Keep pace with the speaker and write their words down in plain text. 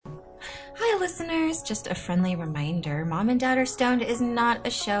listeners, just a friendly reminder, Mom and Dad Are Stoned is not a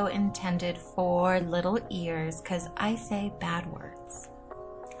show intended for little ears, because I say bad words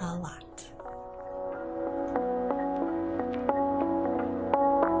a lot.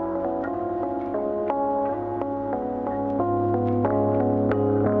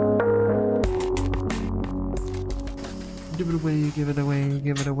 Give it away, give it away,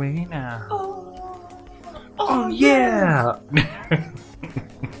 give it away now. Oh yeah!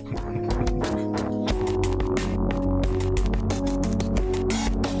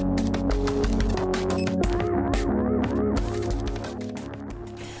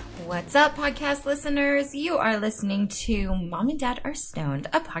 What's up, podcast listeners? You are listening to Mom and Dad Are Stoned,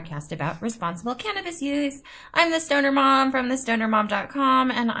 a podcast about responsible cannabis use. I'm the Stoner Mom from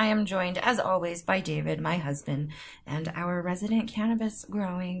thestonermom.com, and I am joined, as always, by David, my husband, and our resident cannabis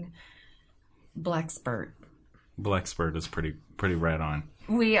growing Blackspurt. Blackspurt is pretty right on.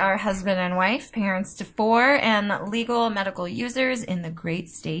 We are husband and wife, parents to 4, and legal medical users in the great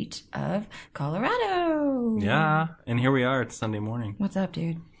state of Colorado. Yeah, and here we are. It's Sunday morning. What's up,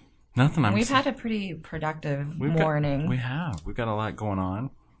 dude? Nothing. We've had a pretty productive morning. We have. We've got a lot going on.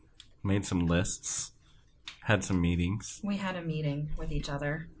 Made some lists. Had some meetings. We had a meeting with each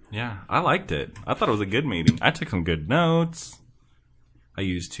other. Yeah, I liked it. I thought it was a good meeting. I took some good notes. I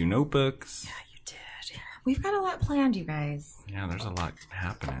used 2 notebooks. Yeah, you did. We've got a lot planned, you guys. Yeah, there's a lot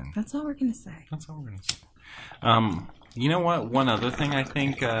happening. That's all we're going to say. That's all we're going to say. You know what? One other thing I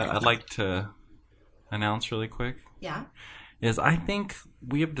think I'd like to announce really quick. Yeah? Is I think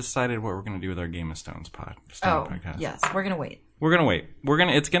we have decided what we're going to do with our Game of Stones podcast. Yes. We're going to wait. We're going to wait.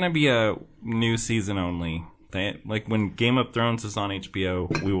 It's going to be a new season only. Like when Game of Thrones is on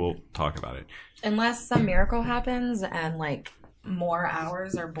HBO, we will talk about it. Unless some miracle happens and like more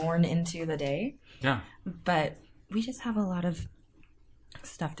hours are born into the day. Yeah. But we just have a lot of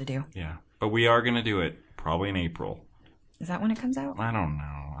stuff to do. Yeah. But we are going to do it probably in April. Is that when it comes out? I don't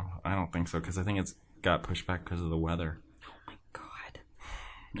know. I don't think so because I think it's got pushed back because of the weather. God.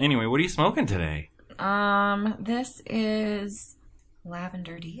 Anyway, what are you smoking today? This is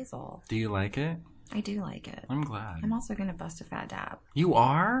Lavender Diesel. Do you like it? I do like it. I'm glad. I'm also going to bust a fat dab. You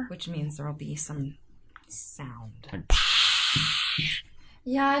are? Which means there will be some sound. Like,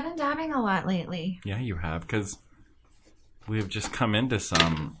 yeah, I've been dabbing a lot lately. Yeah, you have, because we have just come into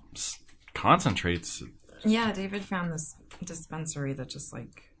some concentrates. Yeah, David found this dispensary that just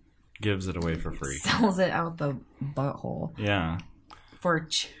like gives it away for free. Sells it out the butthole. Yeah. For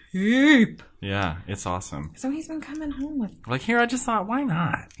cheap. Yeah, it's awesome. So he's been coming home with... Like, here, I just thought, why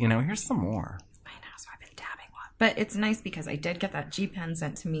not? You know, here's some more. I know, so I've been dabbing a lot. But it's nice because I did get that G Pen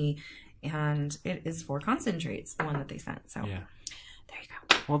sent to me, and it is for concentrates, the one that they sent. So, yeah. There you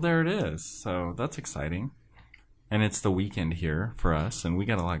go. Well, there it is. So, that's exciting. And it's the weekend here for us, and we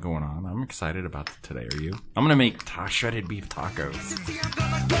got a lot going on. I'm excited about today. Are you? I'm going to make shredded beef tacos. Give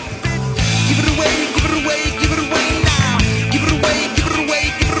it away, give it away, give it away now. Give it away, give it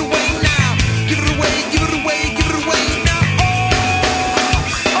away, give it away now. Give it away, give it away, give it away now.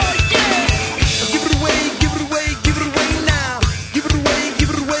 Oh yeah. Give it away, give it away, give it away now. Give it away, give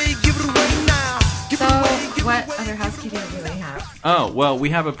it away, give it away now. Give it away, give it what away. other housekeeping do we have? Oh, well, we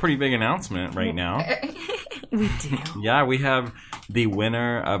have a pretty big announcement right now. We do. Yeah, we have the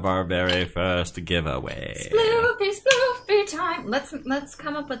winner of our very first giveaway. Sploofy time. Let's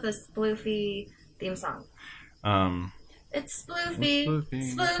come up with a Sploofy theme song. It's Sploofy.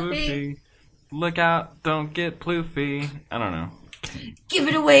 Sploofy. Look out, don't get ploofy. I don't know. Give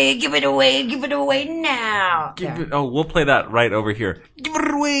it away, give it away, give it away now. We'll play that right over here. Give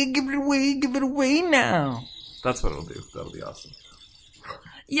it away, give it away, give it away now. That's what it'll do. That'll be awesome.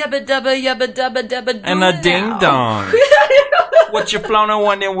 Yabba dabba dabba. And a ding dong. What you flown on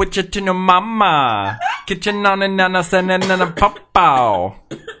one and what you to your mama? Kitchen on and nana sending and a papa.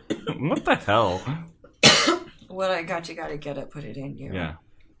 What the hell? What I got, you gotta get it, put it in you. Yeah.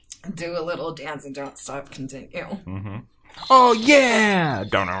 Do a little dance and don't stop, continue. Mm-hmm. Oh, yeah!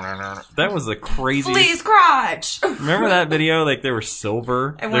 That was the craziest... Please, crotch! Remember that video? Like, they were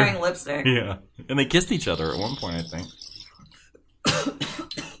silver? And wearing lipstick. Yeah. And they kissed each other at one point, I think.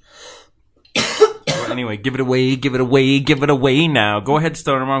 Well, anyway, give it away, give it away, give it away now. Go ahead,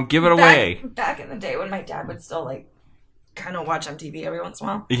 Stoner Mom, give it away. Back in the day when my dad would still, like, kind of watch MTV every once in a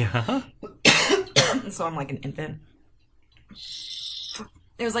while. Yeah? So I'm like an infant.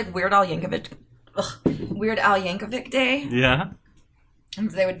 It was like Weird Al Yankovic Day. Yeah? And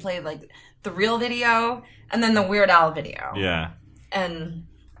they would play like the real video and then the Weird Al video. Yeah. And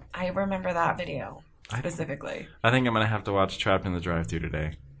I remember that video specifically. I think I'm going to have to watch Trapped in the Drive-Thru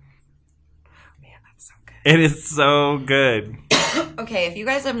today. Oh, man, that's so good. It is so good. Okay, if you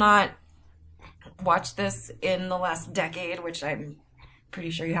guys have not watched this in the last decade, which I'm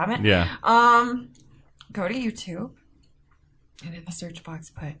pretty sure you haven't. Yeah. Go to YouTube and in the search box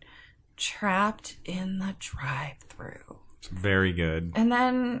put Trapped in the Drive-Thru. It's very good. And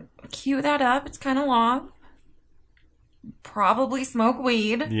then cue that up. It's kind of long. Probably smoke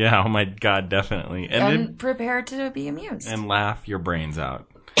weed. Yeah, oh my God, definitely. And prepare to be amused. And laugh your brains out.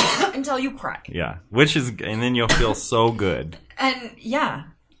 Until you cry. Yeah, and then you'll feel so good. And yeah,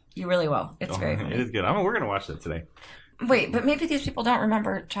 you really will. It's very funny. It is good. We're going to watch that today. Wait, but maybe these people don't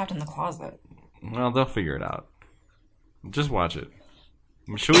remember Trapped in the Closet. Well, they'll figure it out. Just watch it.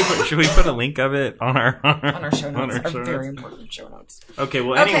 Should we put a link of it on our show notes? Our very important show notes. Okay,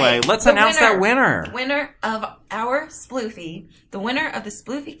 well, anyway, let's announce that winner. Winner of our Sploofie. The winner of the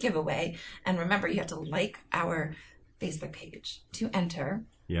Sploofie giveaway. And remember, you have to like our Facebook page to enter.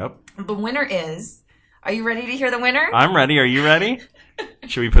 Yep. The winner is... Are you ready to hear the winner? I'm ready. Are you ready?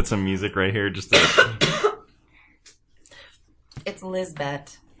 Should we put some music right here? It's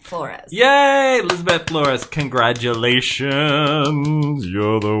Lizbeth Flores. Yay! Lizbeth Flores, congratulations.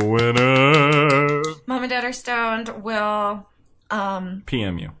 You're the winner. Mom and Dad Are Stoned will...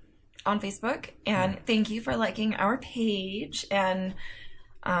 PM you. On Facebook. And thank you for liking our page. And,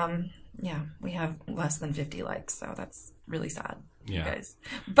 yeah, we have less than 50 likes, so that's really sad, you guys.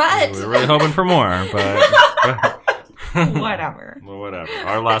 But... We're really hoping for more, but... Whatever. Well, whatever.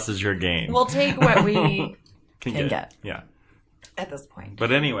 Our loss is your gain. We'll take what we can get. Yeah. At this point.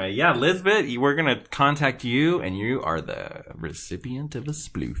 But anyway, yeah, Lisbeth, we're going to contact you, and you are the recipient of a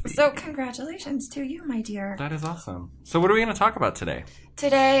Sploofie. So congratulations to you, my dear. That is awesome. So what are we going to talk about today?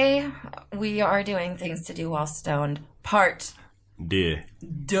 Today, we are doing Things to Do While Stoned, part... Duh.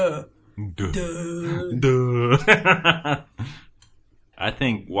 Duh. Duh. Duh. Duh. I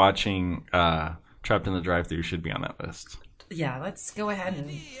think watching Trapped in the Drive-Thru should be on that list. Yeah, let's go ahead and...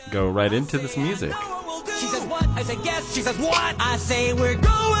 go right into this music. She says what? I say yes. She says what? I say we're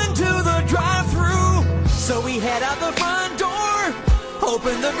going to the drive-thru. So we head out the front door,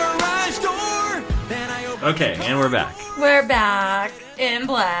 open the garage door. Then I open. Okay, and we're back. We're back in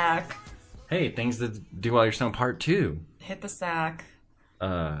black. Hey, Things to Do While You're Stoned Part 2. Hit the sack.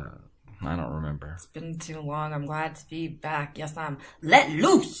 I don't remember. It's been too long. I'm glad to be back. Yes, I'm let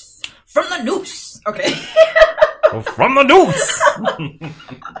loose from the noose. Okay. Oh, from the noose!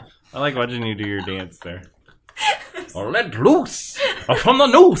 I like watching you do your dance there. Or let loose from the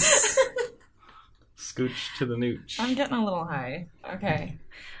noose. Scooch to the nooch. I'm getting a little high. Okay.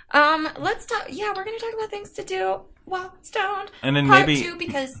 Let's talk. Yeah, we're gonna talk about things to do while stoned. And then Part maybe 2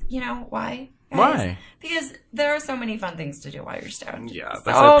 because you know why? Guys? Why? Because there are so many fun things to do while you're stoned. Yeah,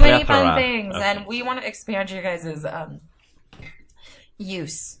 that's so a many plethora fun things, of and we want to expand your guys'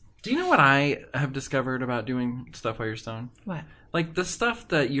 use. Do you know what I have discovered about doing stuff while you're stoned? What? Like the stuff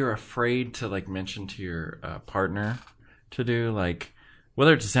that you're afraid to like mention to your partner to do, like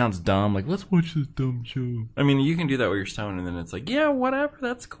whether it sounds dumb, like let's watch this dumb show. I mean, you can do that while you're stoned, and then it's like, yeah, whatever,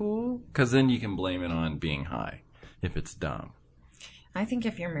 that's cool, because then you can blame it on being high if it's dumb. I think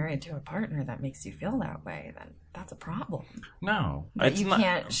if you're married to a partner that makes you feel that way, then that's a problem. No, But you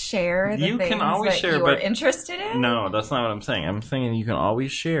can't share the You things can always that share, you are but- interested in. No, that's not what I'm saying. I'm saying you can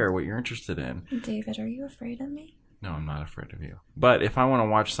always share what you're interested in. David, are you afraid of me? No, I'm not afraid of you. But if I want to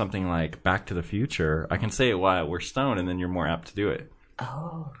watch something like Back to the Future, I can say it while we're stoned, and then you're more apt to do it.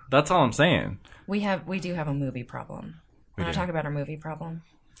 Oh. That's all I'm saying. We do have a movie problem. Want to talk about our movie problem?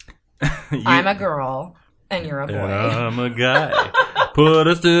 You- I'm a girl and you're a boy. And I'm a guy. Put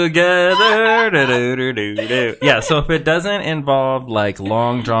us together. Do-do-do-do-do. Yeah, so if it doesn't involve like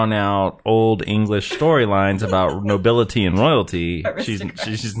long drawn out old English storylines about nobility and royalty,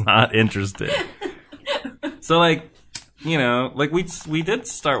 she's not interested. So like, you know, like we did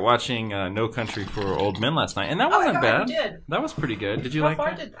start watching No Country for Old Men last night, and that wasn't bad. We did. That was pretty good. Did you like How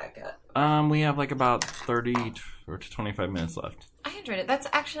far that? did that get? We have like about 30 or 25 minutes left. I enjoyed it. That's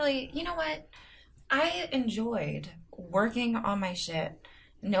actually, you know what? I enjoyed working on my shit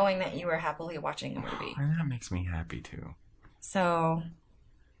knowing that you were happily watching a movie. And that makes me happy too. So...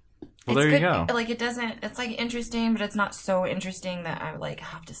 Well, it's there you good. go. Like, it doesn't... It's, like, interesting, but it's not so interesting that I, like,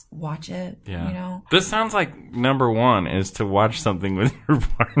 have to watch it, Yeah. you know? This sounds like number one is to watch something with your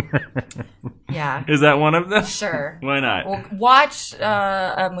partner. Yeah. Is that one of them? Sure. Why not? Well, watch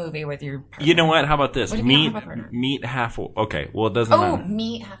a movie with your partner. You know what? How about this? What if you don't have a partner? Meet halfway. Okay, well, it doesn't Oh, matter.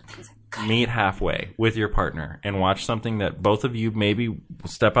 Meet halfway with your partner and watch something that both of you maybe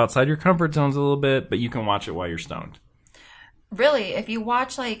step outside your comfort zones a little bit, but you can watch it while you're stoned. Really, if you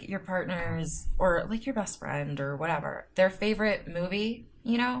watch, like, your partner's or, like, your best friend or whatever, their favorite movie,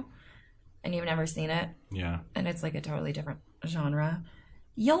 you know, and you've never seen it, Yeah. and it's, like, a totally different genre,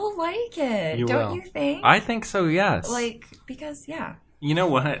 You'll like it, You don't will. you think? I think so, yes. Like, because, yeah. You know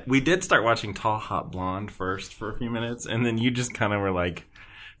what? We did start watching Tall Hot Blonde first for a few minutes, and then you just kind of were like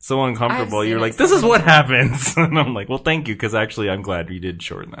so uncomfortable. I've seen You're it like, so this is many what times. happens. And I'm like, well, thank you, because actually I'm glad you did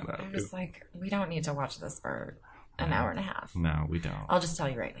shorten that up. I'm just like, we don't need to watch this for an hour and a half. No, we don't. I'll just tell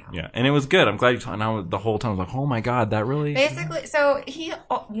you right now. Yeah, and it was good. I'm glad you told. And I was, the whole time I was like, oh my God, that really... Basically, so he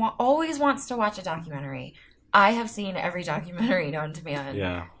always wants to watch a documentary. I have seen every documentary known to man.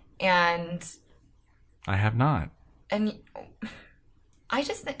 Yeah. And I have not. I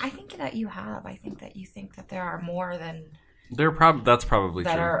just think, I think that you have. I think that you think that there are more than That's probably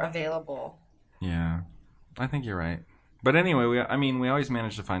that true. are available. Yeah, I think you're right. But anyway, we always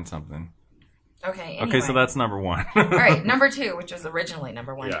manage to find something. Okay. Anyway. Okay, so that's number one. All right. Number 2, which was originally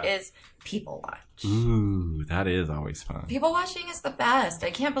number 1, Yeah. is people watch. Ooh, that is always fun. People watching is the best. I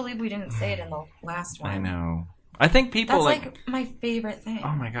can't believe we didn't say it in the last one. I know. I think people That's like my favorite thing.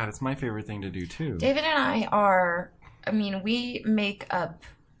 Oh my God, it's my favorite thing to do too. David and I are, we make up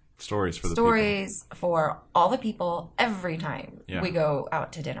Stories for the stories for all the people every time Yeah. we go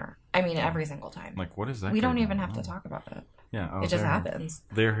out to dinner. Every single time. people. Like, what is that? We don't guy even doing? have to talk about it. Yeah, It just happens.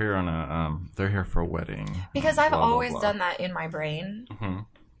 They're here on a they're here for a wedding. Because I've Blah, blah, always blah. done that in my brain Mhm.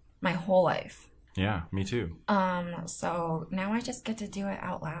 my whole life. Yeah, me too. So now I just get to do it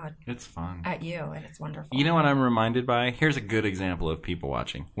out loud It's fun. at you, and it's wonderful. You know what I'm reminded by? Here's a good example of people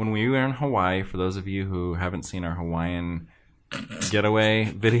watching. When we were in Hawaii, for those of you who haven't seen our Hawaiian getaway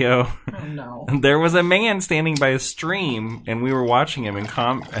video, Oh, no. there was a man standing by a stream, and we were watching him and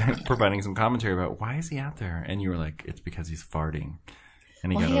providing some commentary about why is he out there? And you were like, it's because he's farting.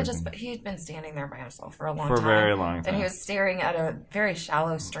 And Well, got he had been standing there by himself for a long For a time. very long And time. he was staring at a very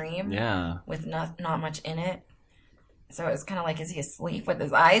shallow stream yeah. with not much in it. So it was kind of like, is he asleep with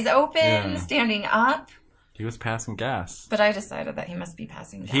his eyes open, Yeah. standing up? He was passing gas. But I decided that he must be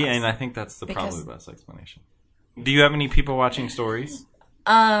passing gas. And I think that's probably Because- the best explanation. Do you have any people watching stories?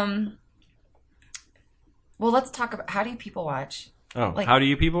 Well, let's talk about, how do you people watch? Oh, Like- how do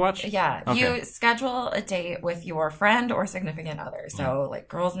you people watch? Yeah, Okay. you schedule a date with your friend or significant other. So like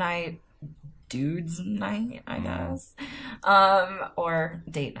girls' night, dudes' night, I guess, or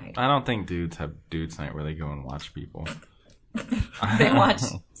date night. I don't think dudes have dudes night where they go and watch people. They watch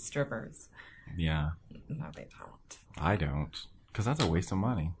strippers. Yeah, No, they don't. I don't, because that's a waste of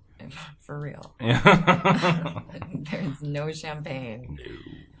money. For real. Yeah. There's no champagne.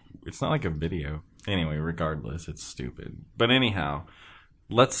 It's not like a video. Anyway, regardless, it's stupid. But anyhow,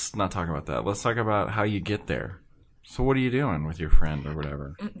 let's not talk about that. Let's talk about how you get there. So what are you doing with your friend or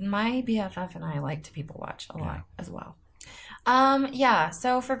whatever? My BFF and I like to people watch a lot as well.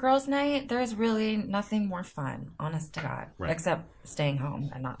 So for girls' night, there's really nothing more fun, honest to God, Right. except staying home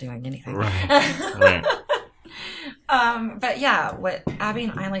and not doing anything. Right. Right. But yeah, what Abby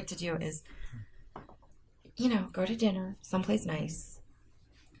and I like to do is, go to dinner someplace nice,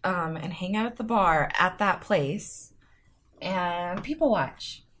 and hang out at the bar at that place, and people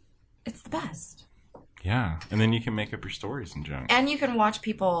watch. It's the best. Yeah. And then you can make up your stories and junk. And you can watch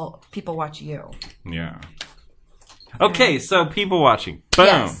people watch you. Yeah. Okay, so people watching. Boom.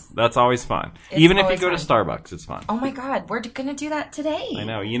 Yes. That's always fun. It's Even if you always go to fun. Starbucks, it's fun. Oh my God, we're gonna do that today. I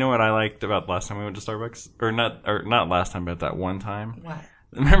know. You know what I liked about last time we went to Starbucks? Or not last time, but that one time? What?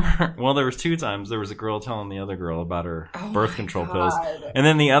 Remember? Well, there was 2 times. There was a girl telling the other girl about her birth control pills. God. And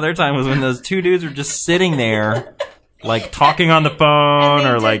then the other time was when those 2 dudes were just sitting there, like talking on the phone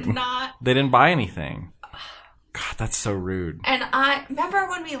or like they didn't buy anything. God, that's so rude. And I remember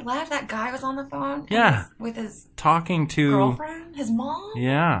when we left, that guy was on the phone. Yeah. With his Talking to girlfriend, his mom.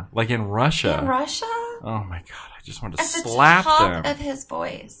 Yeah, like in Russia. In Russia. Oh my God, I just wanted to At the slap top them. of his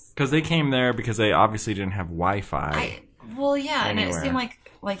voice. Because they came there because they obviously didn't have Wi-Fi. And it Anywhere. seemed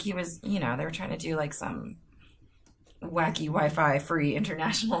like he was, they were trying to do like some wacky Wi-Fi free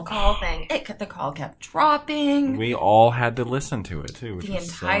international call thing. The call kept dropping. We all had to listen to it too. Which The was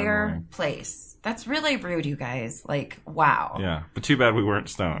so entire annoying. place. That's really rude, you guys. Like, wow. Yeah, but too bad we weren't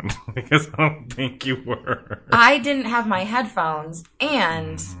stoned because I don't think you were. I didn't have my headphones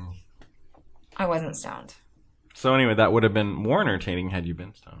and Mm-hmm. I wasn't stoned. So anyway, that would have been more entertaining had you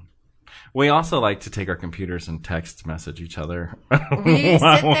been stoned. We also like to take our computers and text message each other. We sit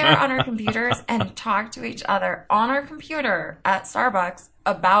there on our computers and talk to each other on our computer at Starbucks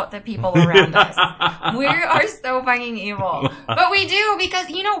about the people around us. We are so fucking evil. But we do because,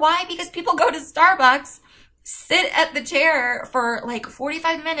 you know why? Because people go to Starbucks, sit at the chair for like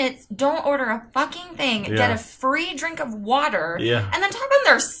 45 minutes, don't order a fucking thing, Yeah. get a free drink of water, Yeah. and then talk on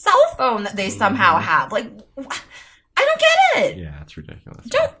their cell phone that they somehow have. Like, I don't get it. Yeah, it's ridiculous.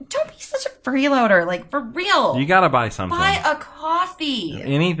 Don't be such a freeloader. Like, for real. You gotta buy something. Buy a coffee.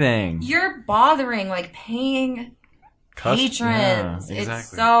 Anything. You're bothering, like, paying patrons. Yeah, It's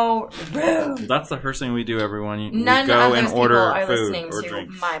exactly. so rude. That's the first thing we do, everyone. We None go of and those order people are food listening or to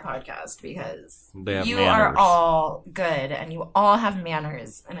drinks. my podcast because They have you manners. are all good and you all have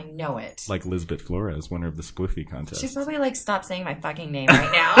manners, and I know it. Like Lisbeth Flores, winner of the Spliffy contest. She's probably like, stop saying my fucking name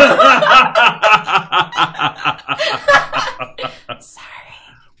right now. Sorry.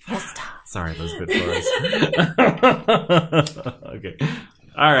 We'll stop. Sorry, Lisbeth Flores. Okay.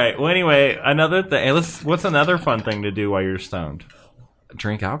 All right. Well, anyway, another thing. Hey, what's another fun thing to do while you're stoned?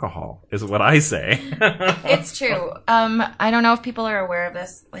 Drink alcohol is what I say. It's true. I don't know if people are aware of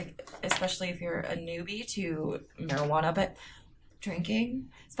this, like, especially if you're a newbie to marijuana, but drinking,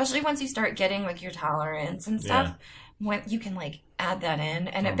 especially once you start getting like your tolerance and stuff, when you can like add that in,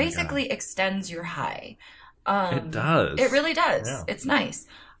 and it basically extends your high. It does. It really does. Yeah. It's nice.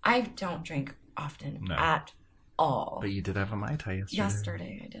 I don't drink often at all. But you did have a Mai Tai yesterday.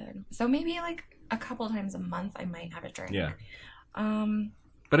 Yesterday I did. So maybe like a couple times a month I might have a drink. Yeah.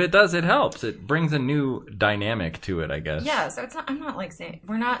 But it does. It helps. It brings a new dynamic to it, I guess. Yeah. So it's not. I'm not like saying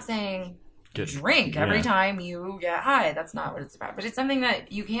we're not saying Get- drink every yeah. time you get high. That's not what it's about. But it's something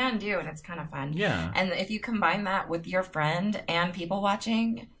that you can do, and it's kind of fun. Yeah. And if you combine that with your friend and people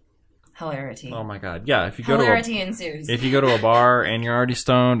watching, hilarity. Oh my God. Yeah. If you go to Hilarity ensues. if you go to a bar and you're already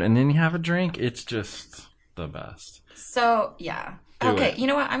stoned and then you have a drink, it's just the best. So yeah. Do Okay. it. You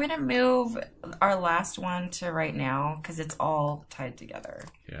know what? I'm gonna move our last one to right now because it's all tied together,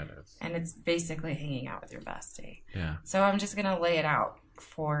 Yeah, it is. and it's basically hanging out with your bestie. Yeah. So I'm just going to lay it out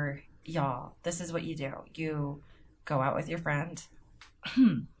for y'all. This is what you do. You go out with your friend.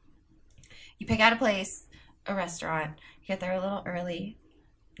 You pick out a place, a restaurant. You get there a little early.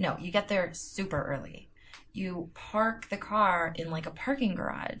 No, you get there super early. You park the car in like a parking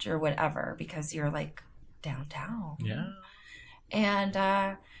garage or whatever because you're like downtown. Yeah.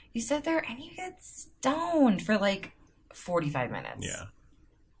 And you sit there and you get stoned for like 45 minutes. Yeah.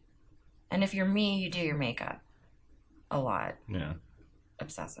 And if you're me, you do your makeup a lot. Yeah.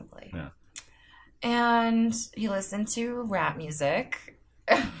 Obsessively. Yeah. And you listen to rap music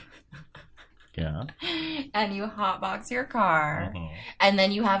Yeah. and you hotbox your car. Mhm. And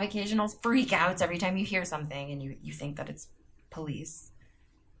then you have occasional freakouts every time you hear something and you think that it's police,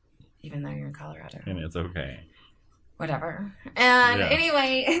 even though you're in Colorado. And it's okay. Whatever. And Yeah.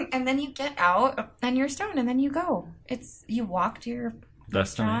 anyway, and then you get out and you're stoned and then you go. You walk to your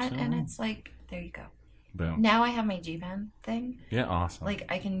restaurant Destination. and it's like, there you go. Boom. Now I have my G-Pen thing. Yeah. Awesome. Like,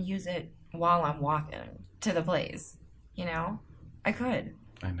 I can use it while I'm walking to the place. You know? I could.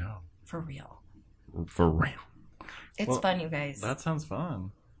 I know. For real. For real. It's Well, fun, you guys. That sounds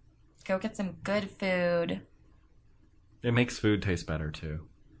fun. Go get some good food. It makes food taste better too.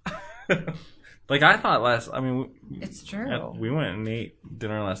 Like I thought It's true. we went and ate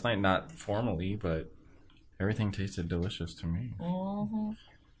dinner last night, not formally, but everything tasted delicious to me. Mhm.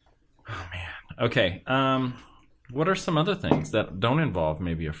 Oh man. Okay. What are some other things that don't involve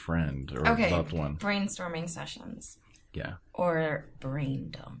maybe a friend or Okay. a loved one? Brainstorming sessions. Yeah. Or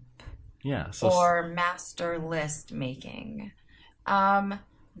brain dump. Yeah. So Or master list making.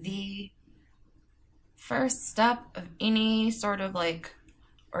 The first step of any sort of like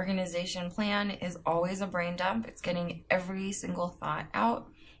organization plan is always a brain dump. It's getting every single thought out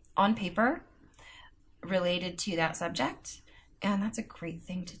on paper related to that subject. And that's a great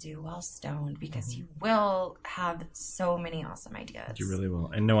thing to do while stoned because you will have so many awesome ideas. you really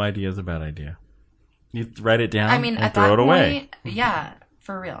will. And no idea is a bad idea. You write it down I mean, and at throw that it away. point, yeah,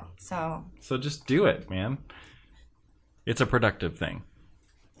 for real. So So just do it, man. It's a productive thing.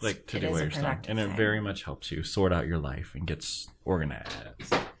 Like to It do is what a you're saying. productive And it thing. very much helps you sort out your life and get organized.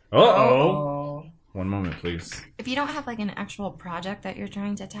 Uh-oh. oh. One moment, please. If you don't have like an actual project that you're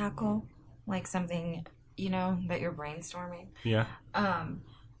trying to tackle, like something, you know, that you're brainstorming, Yeah. and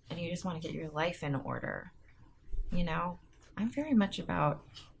you just want to get your life in order, you know, I'm very much about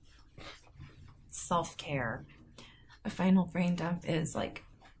self-care. A final brain dump is like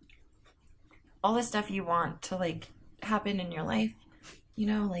all the stuff you want to like happen in your life, you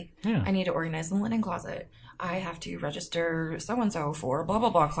know, like Yeah. I need to organize the linen closet. I have to register so-and-so for blah, blah,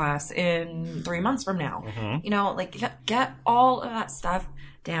 blah class in 3 months from now. Mhm. You know, like get all of that stuff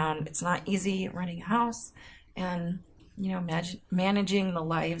down. It's not easy running a house and, you know, managing the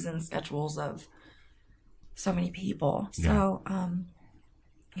lives and schedules of so many people. So,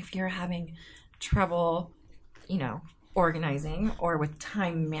 if you're having trouble, you know, organizing or with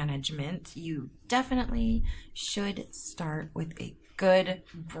time management, you definitely should start with a good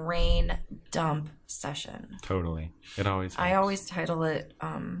brain dump session. Totally. It always I helps. always title it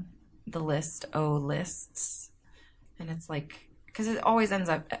the list lists, and it's like, because it always ends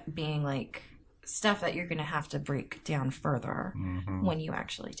up being like stuff that you're gonna have to break down further when you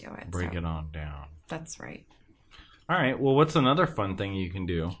actually do it. Break So it on down. that's right. All right. Well, what's another fun thing you can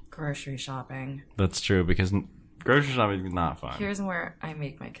do? Grocery shopping. That's true, because grocery shopping is not fun. Here's where I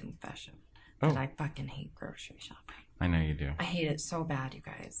make my confession that I fucking hate grocery shopping. I know you do. I hate it so bad, you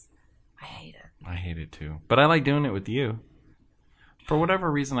guys. I hate it. I hate it too. But I like doing it with you. For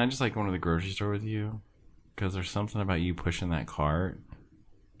whatever reason, I just like going to the grocery store with you. Because there's something about you pushing that cart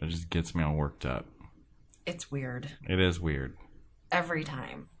that just gets me all worked up. It's weird. It is weird. Every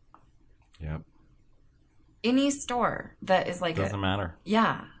time. Yep. Any store that is like Doesn't matter.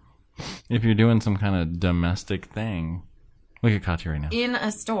 yeah. If you're doing some kind of domestic thing. Look at Katya right now. In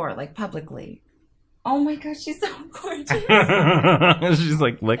a store, like publicly. Oh my gosh, she's so gorgeous. She's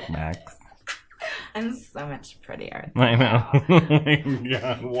like lick Max. I'm so much prettier. I know. Oh my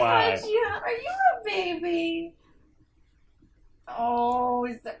God, why? Katya, are you a baby? Oh,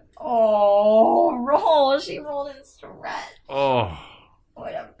 roll. She rolled and stretched. Oh,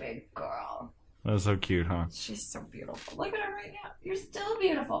 What a big girl. that was so cute, huh? She's so beautiful. Look at her right now. You're still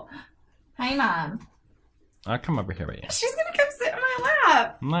beautiful. Hi, Mom. I'll come over here with you. She's going to come sit in my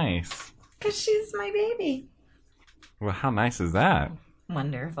lap Nice. because she's my baby. Well, how nice is that?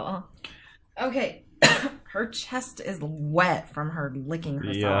 Wonderful. Okay. Her chest is wet from her licking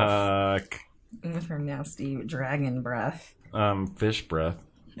herself Yuck. with her nasty dragon breath. Fish breath.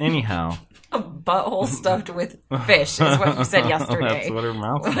 Anyhow. A butthole stuffed with fish is what you said yesterday. That's what her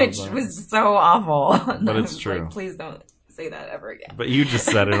mouth smells which like. was so awful. And But I it's was true. Like, please don't say that ever again. But you just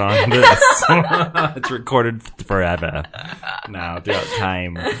said it on this. It's recorded forever now, throughout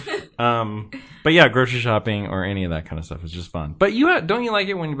time. But yeah, grocery shopping or any of that kind of stuff is just fun. But don't you like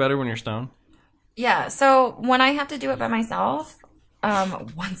it when you're stoned? Yeah, so when I have to do it by myself,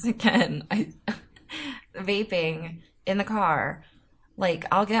 once again, vaping in the car, like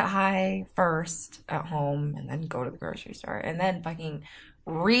I'll get high first at home and then go to the grocery store and then fucking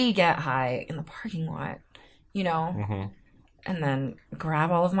get high in the parking lot, you know, and then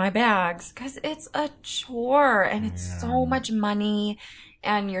grab all of my bags because it's a chore and it's so much money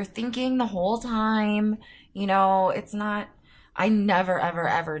and you're thinking the whole time, you know, it's not, I never, ever,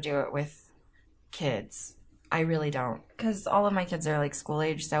 ever do it with kids. I really don't, because all of my kids are like school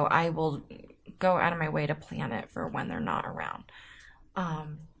age, so I will go out of my way to plan it for when they're not around,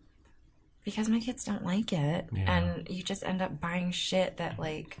 because my kids don't like it, and you just end up buying shit that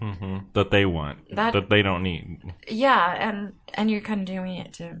like That they want, that they don't need. and you're kind of doing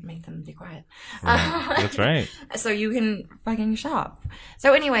it to make them be quiet. Right. That's right. So you can fucking shop.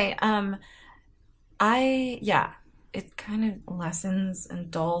 So anyway, it kind of lessens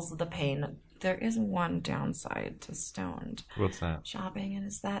and dulls the pain. There is one downside to stoned What's that? shopping, and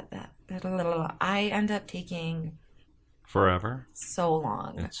is that I end up taking Forever? so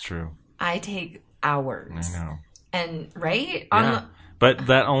long. It's true. I take hours. I know. And right? Yeah. But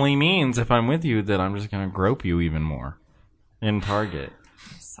that only means if I'm with you that I'm just going to grope you even more in Target.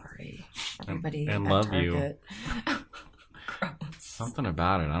 Sorry, everybody. And at love you. Target. Gross. Something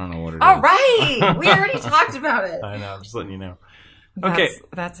about it. I don't know what it is. All right, we already talked about it. I know. I'm just letting you know. Okay.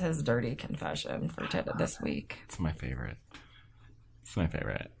 That's his dirty confession for this week. It's my favorite. It's my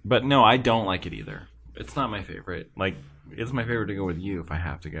favorite. But no, I don't like it either. It's not my favorite. Like, it's my favorite to go with you if I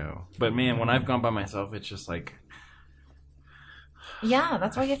have to go. But man, when I've gone by myself, it's just like, Yeah,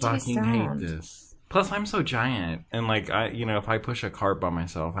 that's why you have to be fucking hate stoned. this. Plus, I'm so giant, and like if I push a cart by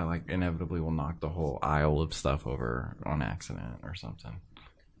myself, I like inevitably will knock the whole aisle of stuff over on accident or something.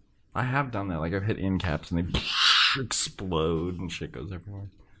 I have done that. Like I've hit end caps and they explode and shit goes everywhere.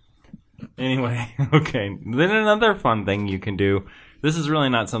 Anyway, okay. Then another fun thing you can do. This is really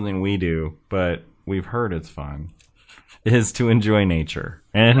not something we do, but we've heard it's fun. Is to enjoy nature,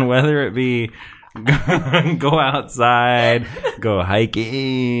 and whether it be go outside, go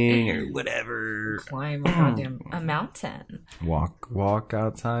hiking, or whatever. Climb a mountain. Walk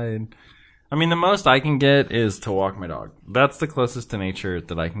outside. I mean, the most I can get is to walk my dog. That's the closest to nature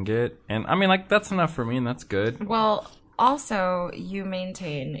that I can get, and I mean, like that's enough for me, and that's good. Well, also you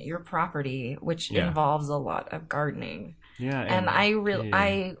maintain your property, which involves a lot of gardening. Yeah, And I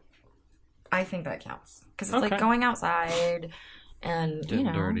think that counts because it's like going outside and getting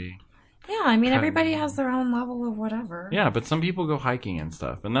dirty. Yeah, I mean everybody has their own level of whatever. Yeah, but some people go hiking and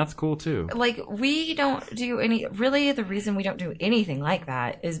stuff, and that's cool too. Like we don't do any. Really, the reason we don't do anything like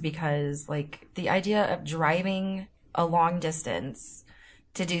that is because like the idea of driving a long distance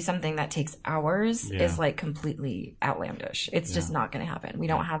to do something that takes hours Yeah. is like completely outlandish. It's just not going to happen. We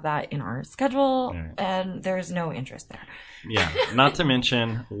don't have that in our schedule, and there's no interest there. Yeah. Not to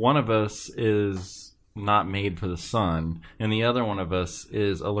mention, one of us is not made for the sun, and the other one of us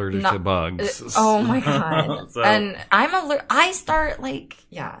is allergic to bugs. Oh my god! So- And I start like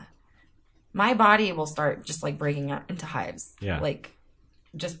my body will start just like breaking out into hives. Yeah. Like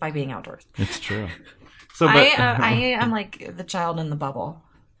just by being outdoors. It's true. So, but, I am like the child in the bubble.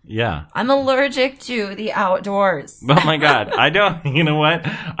 yeah. I'm allergic to the outdoors. Oh my god. I don't, you know what?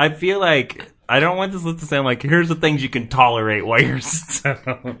 I feel like I don't want this list to sound like, here's the things you can tolerate while you're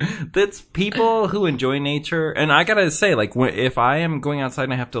stoned. That's people who enjoy nature. And I gotta say, like, if I am going outside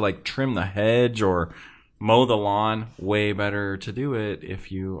and I have to, like, trim the hedge or mow the lawn, way better to do it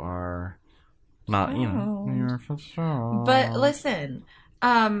if you are not, you know, you're stoned. But listen,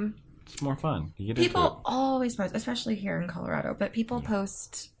 It's more fun. You get into it. people always post, especially here in Colorado, but people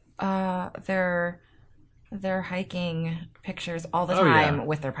post their hiking pictures all the Oh, yeah. time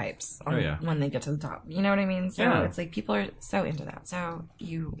with their pipes when they get to the top. You know what I mean? So Yeah. it's like people are so into that. So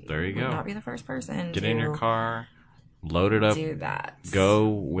you There you would go. not be the first person Get to in your car, load it up, do that. go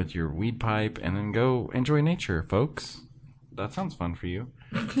with your weed pipe, and then go enjoy nature, folks. That sounds fun for you.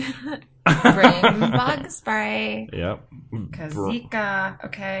 Bring bug spray. Yep. Cause Zika,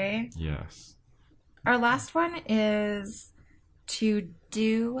 okay? Yes. Our last one is to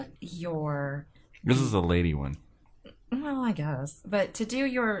do your, This is a lady one. well, I guess, but to do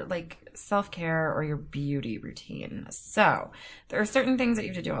your like self-care or your beauty routine. So there are certain things that you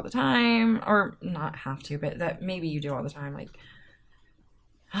have to do all the time, or not have to, but that maybe you do all the time, like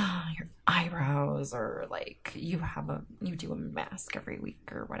your eyebrows, or like you do a mask every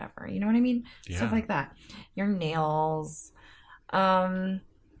week or whatever. You know what I mean? Yeah. Stuff like that. Your nails.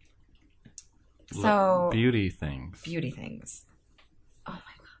 So Beauty things. beauty things. Oh my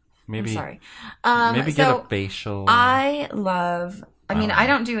god. Maybe. I'm sorry. Maybe get so a facial. I love. I mean, Wow. I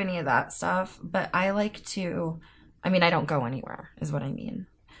don't do any of that stuff, but I like to. I mean, I don't go anywhere, is what I mean.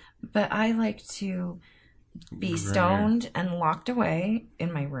 But I like to be stoned and locked away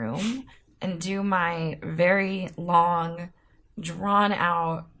in my room and do my very long, drawn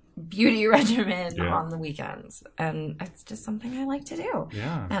out beauty regimen on the weekends. And it's just something I like to do.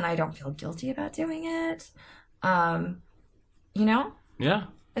 Yeah. And I don't feel guilty about doing it. You know? Yeah.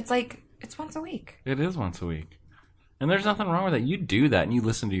 It's like, it's once a week. It is once a week. And there's nothing wrong with that. You do that and you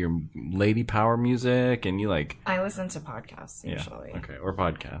listen to your lady power music and you like. I listen to podcasts usually. Yeah. Okay. Or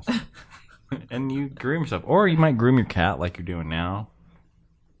podcasts. And you groom yourself. Or you might groom your cat like you're doing now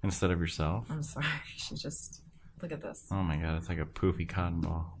instead of yourself. I'm sorry. She just, look at this. Oh my god, it's like a poofy cotton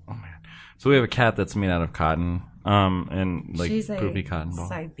ball. Oh my god. So we have a cat that's made out of cotton, and like She's poofy a cotton ball.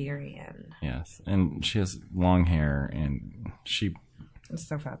 Siberian. Yes, and she has long hair, and she It's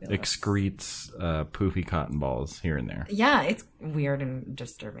so fabulous. excretes poofy cotton balls here and there. Yeah, it's weird and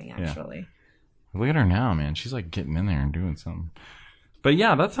disturbing, actually. Look at her now, man. She's like getting in there and doing something. But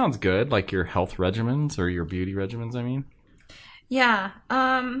yeah, that sounds good. Like your health regimens or your beauty regimens, I mean. Yeah.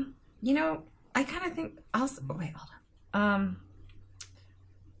 You know, I kind of think also. Wait, hold on.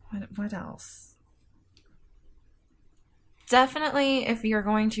 What else? Definitely, if you're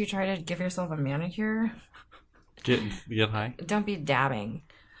going to try to give yourself a manicure, Get high? don't be dabbing.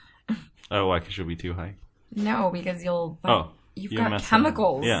 Oh, why? Because you'll be too high? No, because you'll. You've you'll got mess up.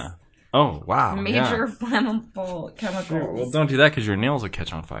 chemicals. Yeah. Oh, wow. Major yeah. flammable chemicals. Well, don't do that because your nails will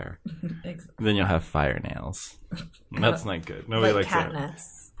catch on fire. Ex- Then you'll have fire nails. That's not good. Nobody like likes that.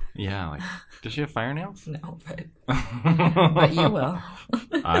 Katniss. Yeah, like, does she have fire nails? No, but you will.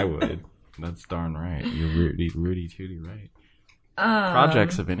 I would. That's darn right. You're Rudy Tooty right.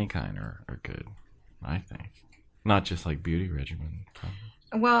 Projects of any kind are good, I think. Not just like beauty regimen. Probably.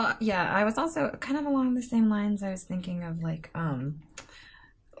 Well, yeah, I was also kind of along the same lines. I was thinking of like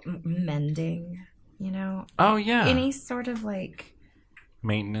mending, you know? Oh, yeah. Any sort of like,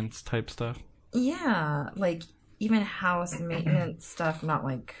 Maintenance type stuff. yeah, like even house maintenance stuff, not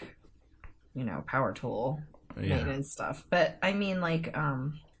like, you know, power tool maintenance stuff. But I mean like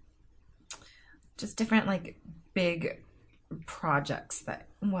just different like big projects that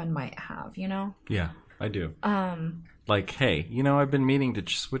one might have, you know? Yeah, I do. Like, hey, you know, I've been meaning to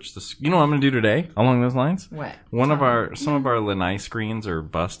switch the. You know what I'm gonna do today along those lines? What? Some of our lanai screens are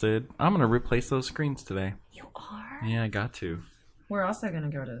busted. I'm gonna replace those screens today. You are? Yeah, I got to. We're also gonna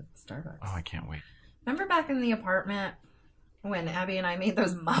go to Starbucks. Oh, I can't wait. Remember back in the apartment when Abby and I made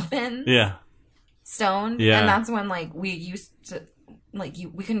those muffins? Yeah. Stoned? Yeah. And that's when like we used to like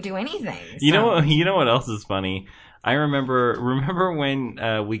we couldn't do anything. You know so- what? You know what else is funny? I remember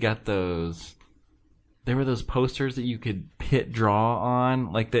when we got those there were those posters that you could hit draw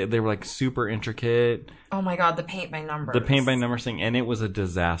on. Like they were like super intricate. Oh my God, the paint by numbers. The paint by numbers thing, and it was a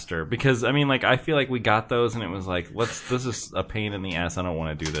disaster because I mean, like I feel like we got those, and it was like, this is a pain in the ass. I don't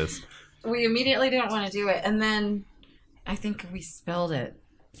want to do this. We immediately didn't want to do it, and then I think we spilled it.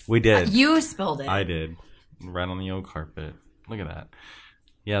 We did. You spilled it. I did, right on the old carpet. Look at that.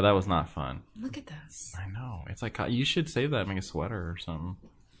 Yeah, that was not fun. Look at this. I know. It's like you should save that and make a sweater or something.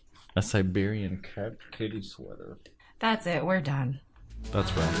 A Siberian cat kitty sweater. That's it. We're done.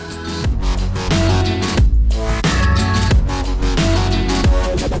 That's right.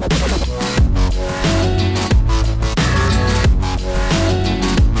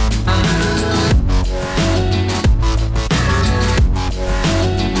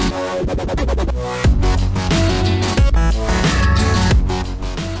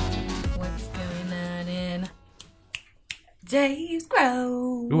 What's going on in Dave's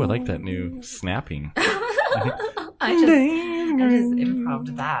Grove? Ooh, I like that new snapping. I just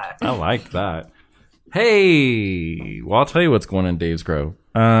improved that. I like that. Hey, well, I'll tell you what's going on in Dave's Grove.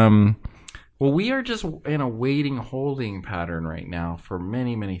 Well, we are just in a waiting, holding pattern right now for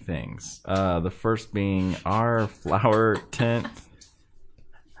many, many things. The first being our flower tent.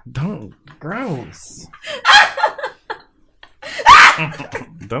 Don't, gross.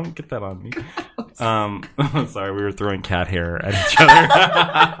 Don't get that on me. Sorry, we were throwing cat hair at each other.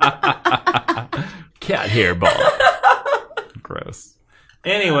 Cat hair ball. Gross.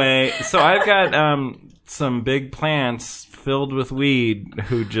 Anyway, so I've got some big plants filled with weed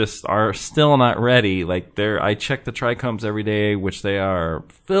who just are still not ready. Like I check the trichomes every day, which they are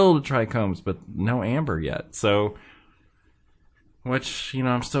filled with trichomes, but no amber yet. So, which,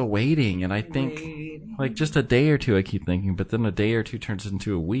 I'm still waiting, and I think like just a day or two I keep thinking, but then a day or two turns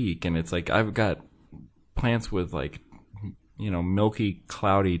into a week, and it's like I've got plants with like milky,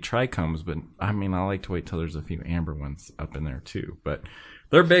 cloudy trichomes, but I mean, I like to wait till there's a few amber ones up in there too. But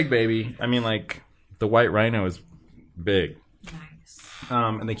they're big, baby. I mean, like the white rhino is big. Nice.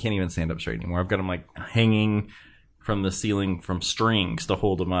 And they can't even stand up straight anymore. I've got them like hanging from the ceiling from strings to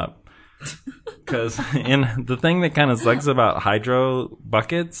hold them up. Because the thing that kind of sucks about hydro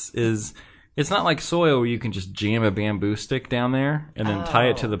buckets is it's not like soil where you can just jam a bamboo stick down there and then tie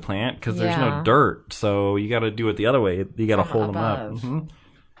it to the plant because there's no dirt. So you got to do it the other way. You got to hold them up. Mm-hmm.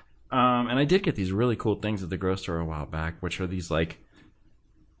 And I did get these really cool things at the grocery store a while back, which are these like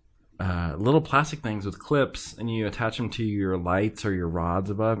little plastic things with clips, and you attach them to your lights or your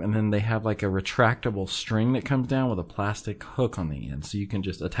rods above, and then they have like a retractable string that comes down with a plastic hook on the end, so you can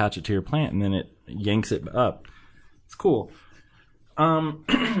just attach it to your plant, and then it yanks it up. It's cool.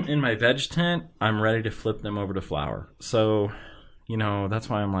 In my veg tent, I'm ready to flip them over to flower. So, that's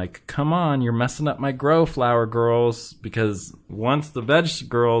why I'm like, come on, you're messing up my grow, flower girls, because once the veg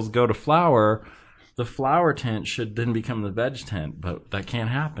girls go to flower, the flower tent should then become the veg tent, but that can't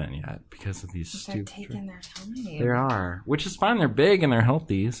happen yet because of these stupid. They're taking their time. They are, which is fine. They're big and they're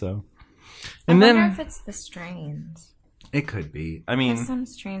healthy, so. I wonder if it's the strains. It could be. I mean, some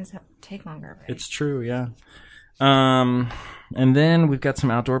strains take longer. Right? It's true, yeah. And then we've got some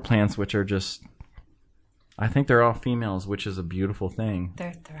outdoor plants, which are just, I think they're all females, which is a beautiful thing.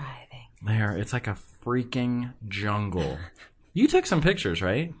 They're thriving. It's like a freaking jungle. You took some pictures,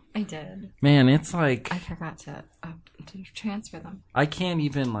 right? I did. Man, it's like... I forgot to transfer them. I can't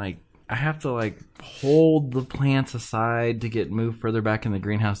even, I have to, hold the plants aside to get moved further back in the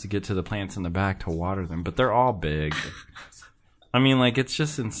greenhouse to get to the plants in the back to water them. But they're all big. I mean, it's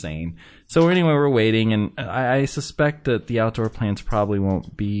just insane. So anyway, we're waiting, and I suspect that the outdoor plants probably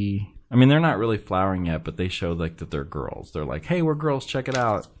won't be... I mean, they're not really flowering yet, but they show, that they're girls. They're like, hey, we're girls, check it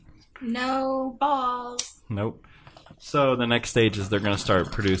out. No balls. Nope. So the next stage is they're going to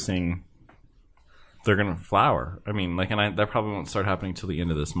start producing. They're going to flower. I mean, that probably won't start happening till the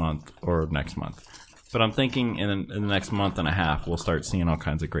end of this month or next month. But I'm thinking in the next month and a half, we'll start seeing all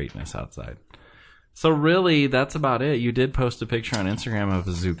kinds of greatness outside. So really, that's about it. You did post a picture on Instagram of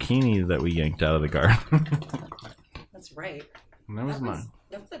a zucchini that we yanked out of the garden. That's right. And that was mine.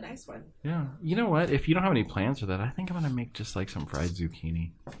 That was a nice one. Yeah. You know what? If you don't have any plans for that, I think I'm going to make just some fried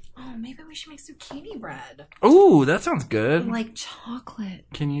zucchini. Oh, maybe we should make zucchini bread. Ooh, that sounds good. Like chocolate.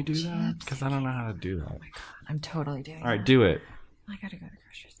 Can you do that? Because I don't know how to do that. Oh my God, I'm totally doing All right, do it. I gotta go to the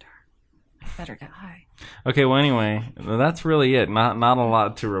grocery store. I better get high. Okay, well, anyway, that's really it. Not a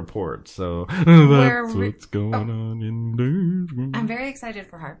lot to report. So that's what's going on in there. I'm very excited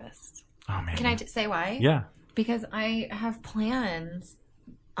for harvest. Oh man! Can I say why? Yeah. Because I have plans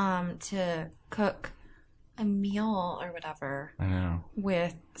to cook a meal or whatever. I know.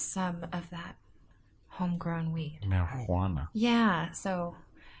 With some of that homegrown weed. Marijuana. Yeah. So.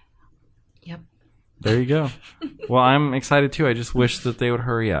 Yep. There you go. Well, I'm excited too. I just wish that they would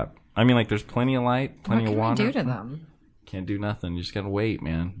hurry up. I mean, like, there's plenty of light, plenty of What water. can we do to them? Can't do nothing. You just gotta wait,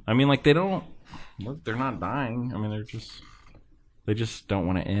 man. I mean, like, they don't. Look, they're not dying. I mean, they just don't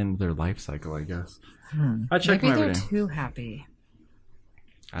want to end their life cycle, I guess. I check Maybe them every they're day. too happy.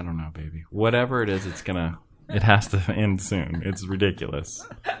 I don't know, baby. Whatever it is, it has to end soon. It's ridiculous.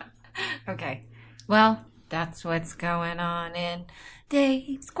 Okay. Well, that's what's going on in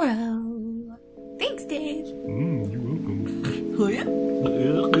Dave's Grow. Thanks, Dave. You're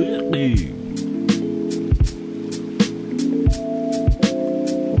welcome.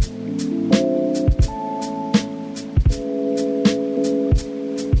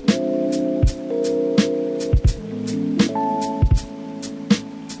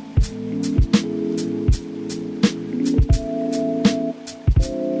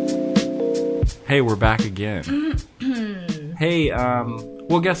 Hey, we're back again. Hey,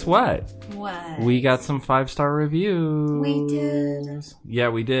 well, guess what? What? We got some 5-star reviews. We did. Yeah,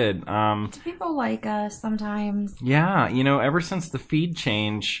 we did. Do people like us sometimes? Yeah, ever since the feed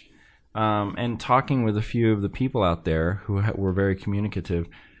change, and talking with a few of the people out there who were very communicative,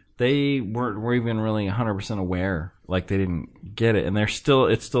 they weren't even really 100% aware. Like, they didn't get it. And it's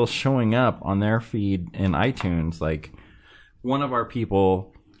still showing up on their feed in iTunes. Like, one of our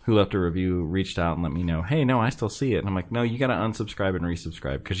people who left a review reached out and let me know, hey, no, I still see it. And I'm like, no, you got to unsubscribe and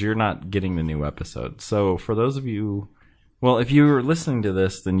resubscribe because you're not getting the new episode. So for those of you, well, if you were listening to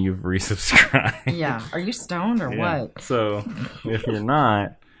this, then you've resubscribed. Yeah. Are you stoned or Yeah. what? So if you're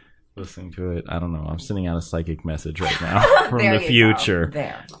not listening to it, I don't know. I'm sending out a psychic message right now from There the you future. go.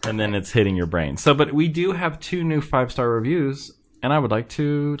 There. And then it's hitting your brain. So, but we do have 2 new 5-star reviews, and I would like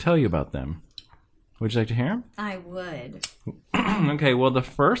to tell you about them. Would you like to hear them? I would. Okay, well, the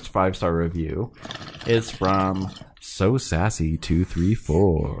first 5-star review is from So Sassy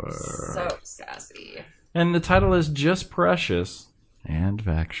 234. So sassy. And the title is Just Precious and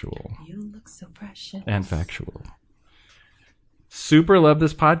Factual. You look so precious. And factual. Super love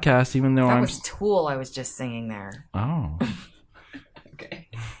this podcast, even though That I'm... was Tool I was just singing there. Oh. Okay.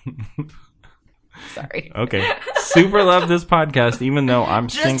 Sorry. Okay. Super love this podcast, even though I'm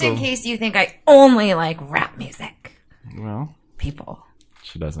Just single. in case you think I only like rap music. Well, People.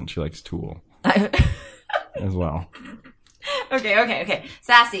 she doesn't. She likes Tool Okay. as well.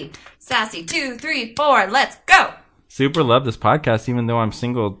 Sassy. 2, 3, 4. Let's go. Super love this podcast, even though I'm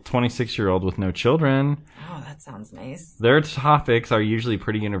single 26-year-old with no children. Oh, that sounds nice. Their topics are usually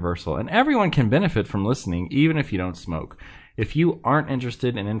pretty universal, and everyone can benefit from listening, even if you don't smoke. If you aren't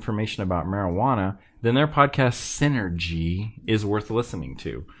interested in information about marijuana, then their podcast Synergy is worth listening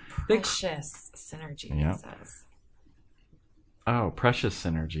to. Precious synergy, Yeah. it says. Oh, Precious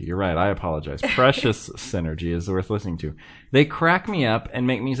Synergy. You're right. I apologize. Precious Synergy is worth listening to. They crack me up and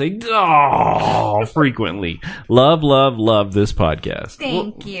make me say, oh, frequently. Love, love, love this podcast.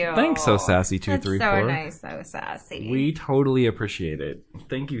 Thank you. Thanks, So Sassy That's 234. so nice, so sassy. We totally appreciate it.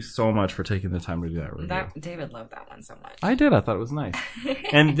 Thank you so much for taking the time to do that review. David loved that one so much. I did. I thought it was nice.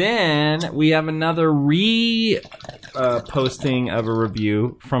 And then we have another posting of a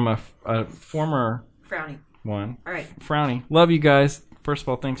review from a former Frowny. one. All right. Frowny. Love you guys. First of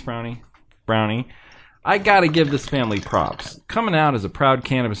all, thanks, Frowny. Brownie. I gotta give this family props. Coming out as a proud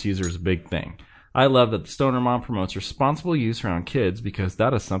cannabis user is a big thing. I love that the Stoner Mom promotes responsible use around kids because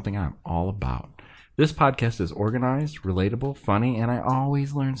that is something I'm all about. This podcast is organized, relatable, funny, and I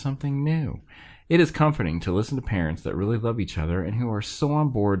always learn something new. It is comforting to listen to parents that really love each other and who are so on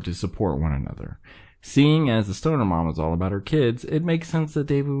board to support one another. Seeing as the Stoner Mom is all about her kids, it makes sense that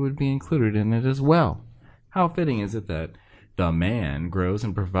David would be included in it as well. How fitting is it that the man grows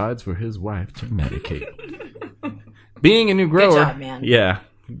and provides for his wife to medicate? Being a new grower, Good job, man. Yeah,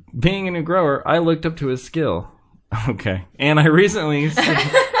 being a new grower, I looked up to his skill. Okay, and I recently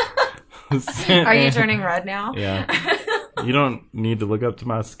Are you turning red now? Yeah, you don't need to look up to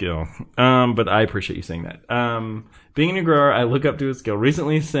my skill, but I appreciate you saying that. Being a new grower, I look up to his skill.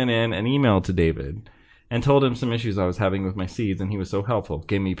 Recently, sent in an email to David and told him some issues I was having with my seeds, and he was so helpful.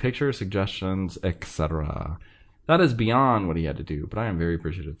 Gave me pictures, suggestions, etc. That is beyond what he had to do, but I am very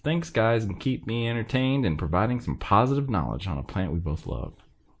appreciative. Thanks, guys, and keep me entertained and providing some positive knowledge on a plant we both love.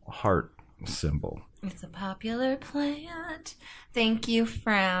 A heart symbol. It's a popular plant. Thank you,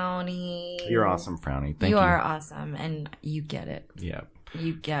 Frowny. You're awesome, Frowny. Thank you. You are awesome, and you get it. Yeah.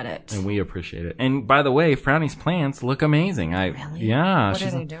 You get it. And we appreciate it. And by the way, Frowny's plants look amazing. Really? Yeah. What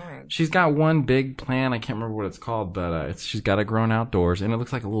are they doing? She's got one big plant. I can't remember what it's called, but she's got it grown outdoors, and it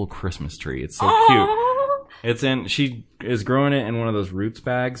looks like a little Christmas tree. It's so cute. She is growing it in one of those roots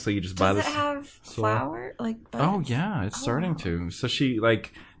bags, so you just buy Does this. it have flower? Like buds? Oh yeah, it's starting to. So she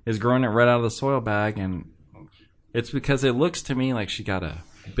is growing it right out of the soil bag, and it's because it looks to me like she got a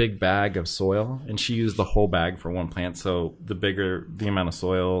big bag of soil, and she used the whole bag for one plant. So the bigger the amount of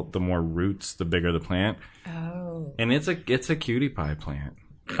soil, the more roots, the bigger the plant. Oh. And it's a cutie pie plant.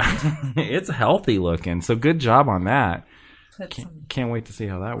 It's healthy looking. So good job on that. Put some Can't wait to see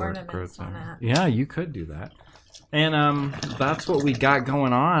how that grows. ornaments on it. Yeah, you could do that. And that's what we got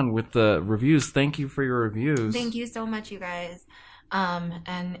going on with the reviews. Thank you for your reviews. Thank you so much, you guys.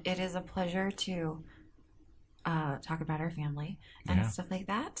 And it is a pleasure to talk about our family and Yeah. stuff like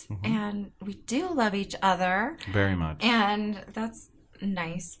that. Mm-hmm. And we do love each other. Very much. And that's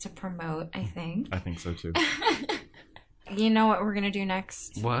nice to promote, I think. I think so too. You know what we're going to do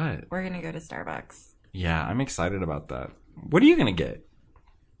next? What? We're going to go to Starbucks. Yeah, I'm excited about that. What are you going to get?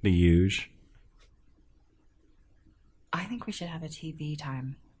 The huge. I think we should have a TV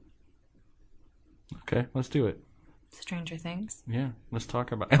time. Okay, let's do it. Stranger Things. Yeah, let's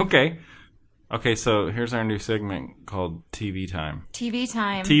talk about Okay. Okay, so here's our new segment called TV Time. TV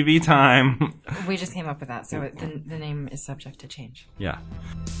time. TV Time. We just came up with that, so the name is subject to change. Yeah.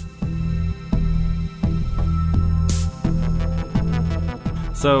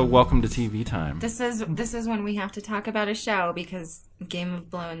 So, welcome to TV Time. This is when we have to talk about a show because Game of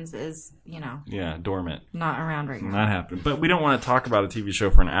Thrones is, Yeah, dormant. not around right now. Not happening. But we don't want to talk about a TV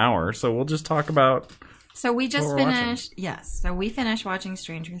show for an hour, so we'll just talk about... So we just What we're watching. finished. Yes. So we finished watching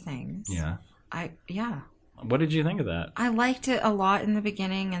Stranger Things. Yeah. Yeah. What did you think of that? I liked it a lot in the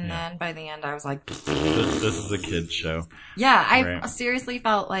beginning, and Yeah. then by the end, I was like, This is a kid's show. yeah. I Right. seriously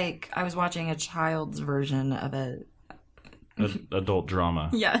felt like I was watching a child's version of it. Adult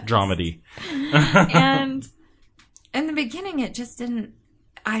drama. Yes. Dramedy. And in the beginning, it just didn't.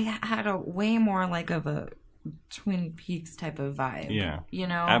 I had a way more like of a Twin Peaks type of vibe. Yeah. You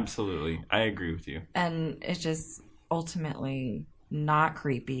know? Absolutely. I agree with you. And it's just ultimately not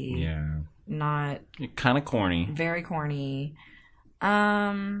creepy. Yeah. Not Kind of corny. very corny.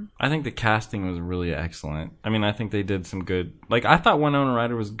 I think the casting was really excellent. I mean, I think they did some good... Like, I thought Winona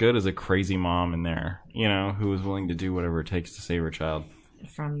Ryder was good as a crazy mom in there, who was willing to do whatever it takes to save her child.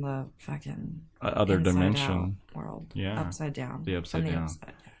 From the fucking Other Inside dimension. Out world. Yeah. Upside down. The Upside From Down.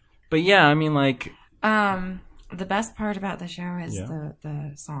 Upside But yeah, I mean, like... The best part about the show is Yeah.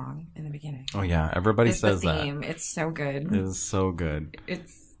 the song in the beginning. Oh, yeah. Everybody It's says the that. theme. It's so good. It is so good.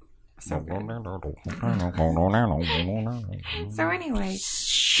 It's so good. Did So anyway.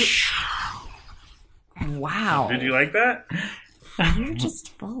 Wow. you like that? You're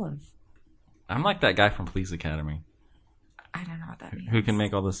just full of... I'm like that guy from Police Academy I don't know what that means. who can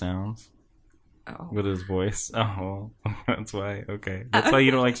make all the sounds Oh. with his voice. Oh, that's why. Okay. That's why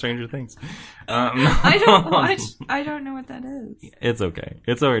you don't like Stranger Things. I don't watch... I don't know what that is. It's okay.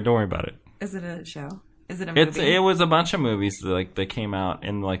 It's alright. Don't worry about it. Is it a show? Is it a movie? It was a bunch of movies that came out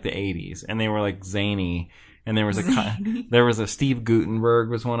in like the 80s, and they were like zany. And there was a Steve Guttenberg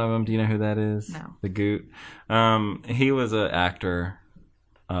was one of them. Do you know who that is? No. The Goot. He was an actor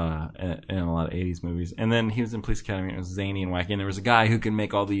in a lot of 80s movies, and then he was in Police Academy. And it was zany and wacky. And there was a guy who could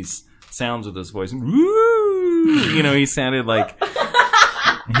make all these sounds with his voice. Woo! He sounded like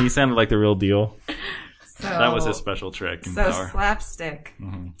the real deal. So, That was his special trick and So power. slapstick.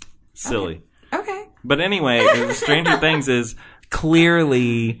 Silly. Okay. But anyway, Stranger Things is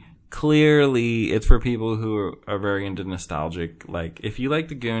clearly it's for people who are very into nostalgic. Like, if you like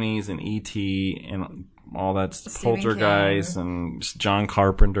the Goonies and E.T. and all that, Stephen Poltergeist and John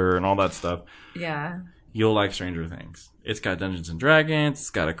Carpenter and all that stuff, Yeah. you'll like Stranger Things. It's got Dungeons and Dragons. It's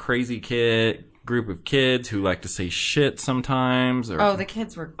got a crazy group of kids who like to say shit sometimes. Oh, the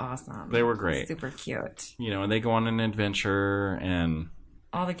kids were awesome. They were great. Super cute. And they go on an adventure, and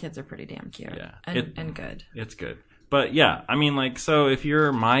All the kids are pretty damn cute. Yeah. And good. it's good. But yeah, I mean, like, so if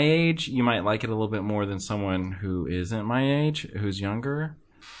you're my age, you might like it a little bit more than someone who isn't my age, who's younger.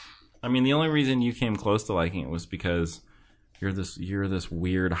 I mean, the only reason you came close to liking it was because you're this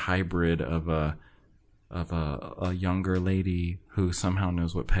weird hybrid of a younger lady who somehow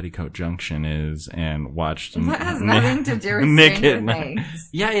knows what Petticoat Junction is and watched. That has nothing to do with Nick Stranger and- Things.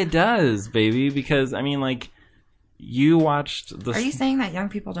 Yeah, it does, baby. Because I mean, like, you watched the. Are you saying that young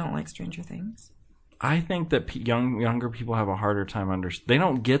people don't like Stranger Things? I think that younger people have a harder time they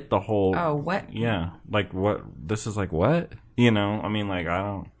don't get the whole. Oh, what? Yeah, like what? This is like what? I mean, like, I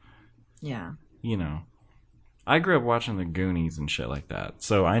don't. Yeah. I grew up watching the Goonies and shit like that,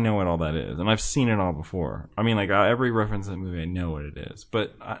 so I know what all that is, and I've seen it all before. I mean, like, every reference to that movie, I know what it is.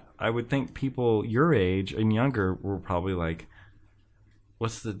 But I would think people your age and younger were probably like,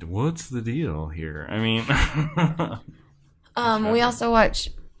 what's the deal here? I mean, We also watch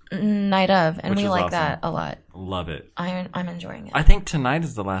Night of, and Which we is like awesome. that a lot. Love it. I'm enjoying it. I think tonight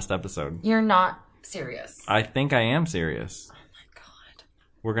is the last episode. You're not serious. I think I am serious. Oh my god.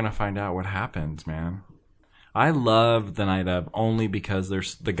 We're going to find out what happens, man. I love The Night Of only because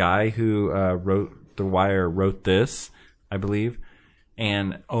there's the guy who wrote The Wire wrote this, I believe.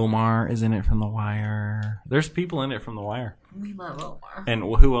 And Omar is in it from The Wire. There's people in it from The Wire. We love Omar. And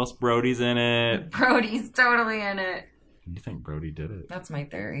who else? Brody's in it. Brody's totally in it. You think Brody did it? That's my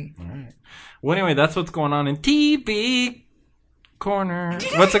theory. All right. Well, anyway, that's what's going on in TV Corner.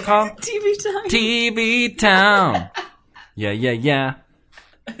 What's it called? TV time. TV Town. Yeah.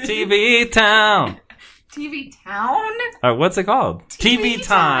 TV Town. TV Town? What's it called? TV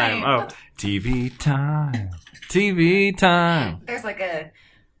Time. Oh, TV Time. TV Time. There's like a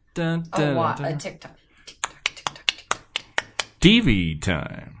Dun. TikTok. TV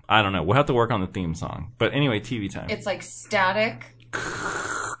Time. I don't know. We'll have to work on the theme song. But anyway, TV Time. It's like static.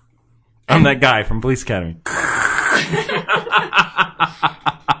 I'm that guy from Police Academy.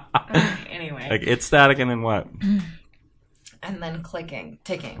 Anyway. Like, it's static and then what? And then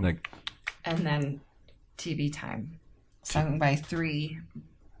ticking. Like, And then TV Time. Sung by 3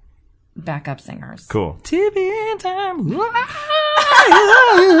 backup singers. cool. TV Time.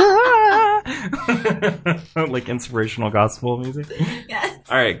 Like inspirational gospel music. Yes.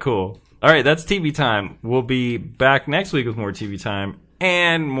 All right, cool. All right, that's TV Time. We'll be back next week with more TV Time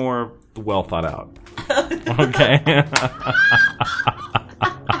and more well thought out. Okay.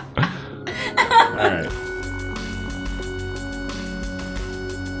 All right.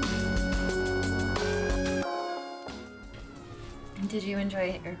 Did you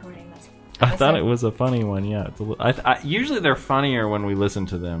enjoy recording this? I thought it was a funny one. Yeah, it's usually they're funnier when we listen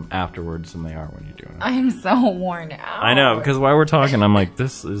to them afterwards than they are when you're doing it. I am so worn out. I know, because while we're talking, I'm like,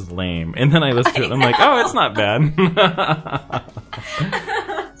 this is lame, and then I listen to it, and I'm like, oh, it's not bad.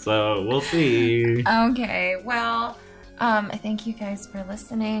 So we'll see. Okay, well, I thank you guys for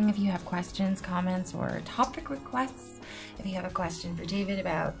listening. If you have questions, comments, or topic requests, if you have a question for David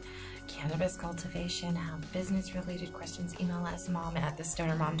about cannabis cultivation, have business-related questions, email us,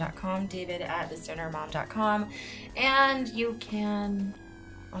 mom@thestonermom.com, david@thestonermom.com, and you can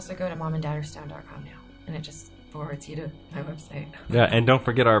also go to momanddadarestone.com now, and it just forwards you to my website. Yeah, and don't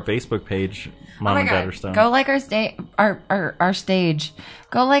forget our Facebook page, Mom and Dad Are Stoned. Go like our stage.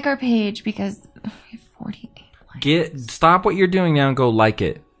 Go like our page because we have 48 likes. Stop what you're doing now and go like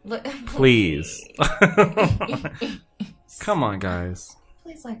it, please. Come on, guys.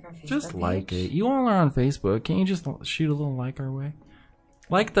 Please like our Facebook Just like page. it. You all are on Facebook. Can't you just shoot a little like our way?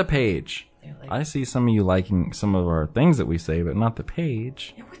 Like the page. Yeah, I see some of you liking some of our things that we say, but not the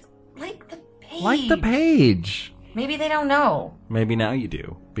page. It was like the page. Like the page. Maybe they don't know. Maybe now you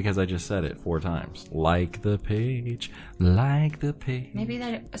do, because I just said it 4 times. Like the page. Like the page. Maybe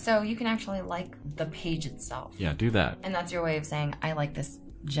that. So you can actually like the page itself. Yeah, do that. And that's your way of saying, I like this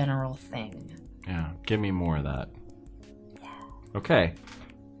general thing. Yeah, give me more of that. Okay.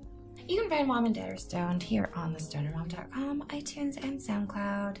 You can find Mom and Dad Are Stoned here on thestonermom.com, iTunes, and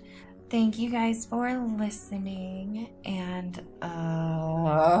SoundCloud. Thank you guys for listening, and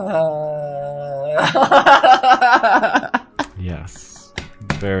Yes.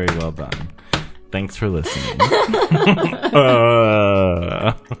 Very well done. Thanks for listening.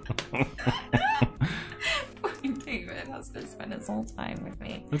 David has to spend his whole time with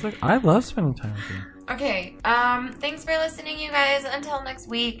me. It's like, I love spending time with you. Okay, thanks for listening, you guys. Until next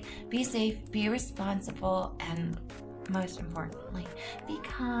week, be safe, be responsible, and most importantly, be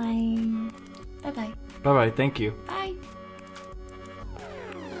kind. Bye-bye. Bye-bye. Thank you. Bye.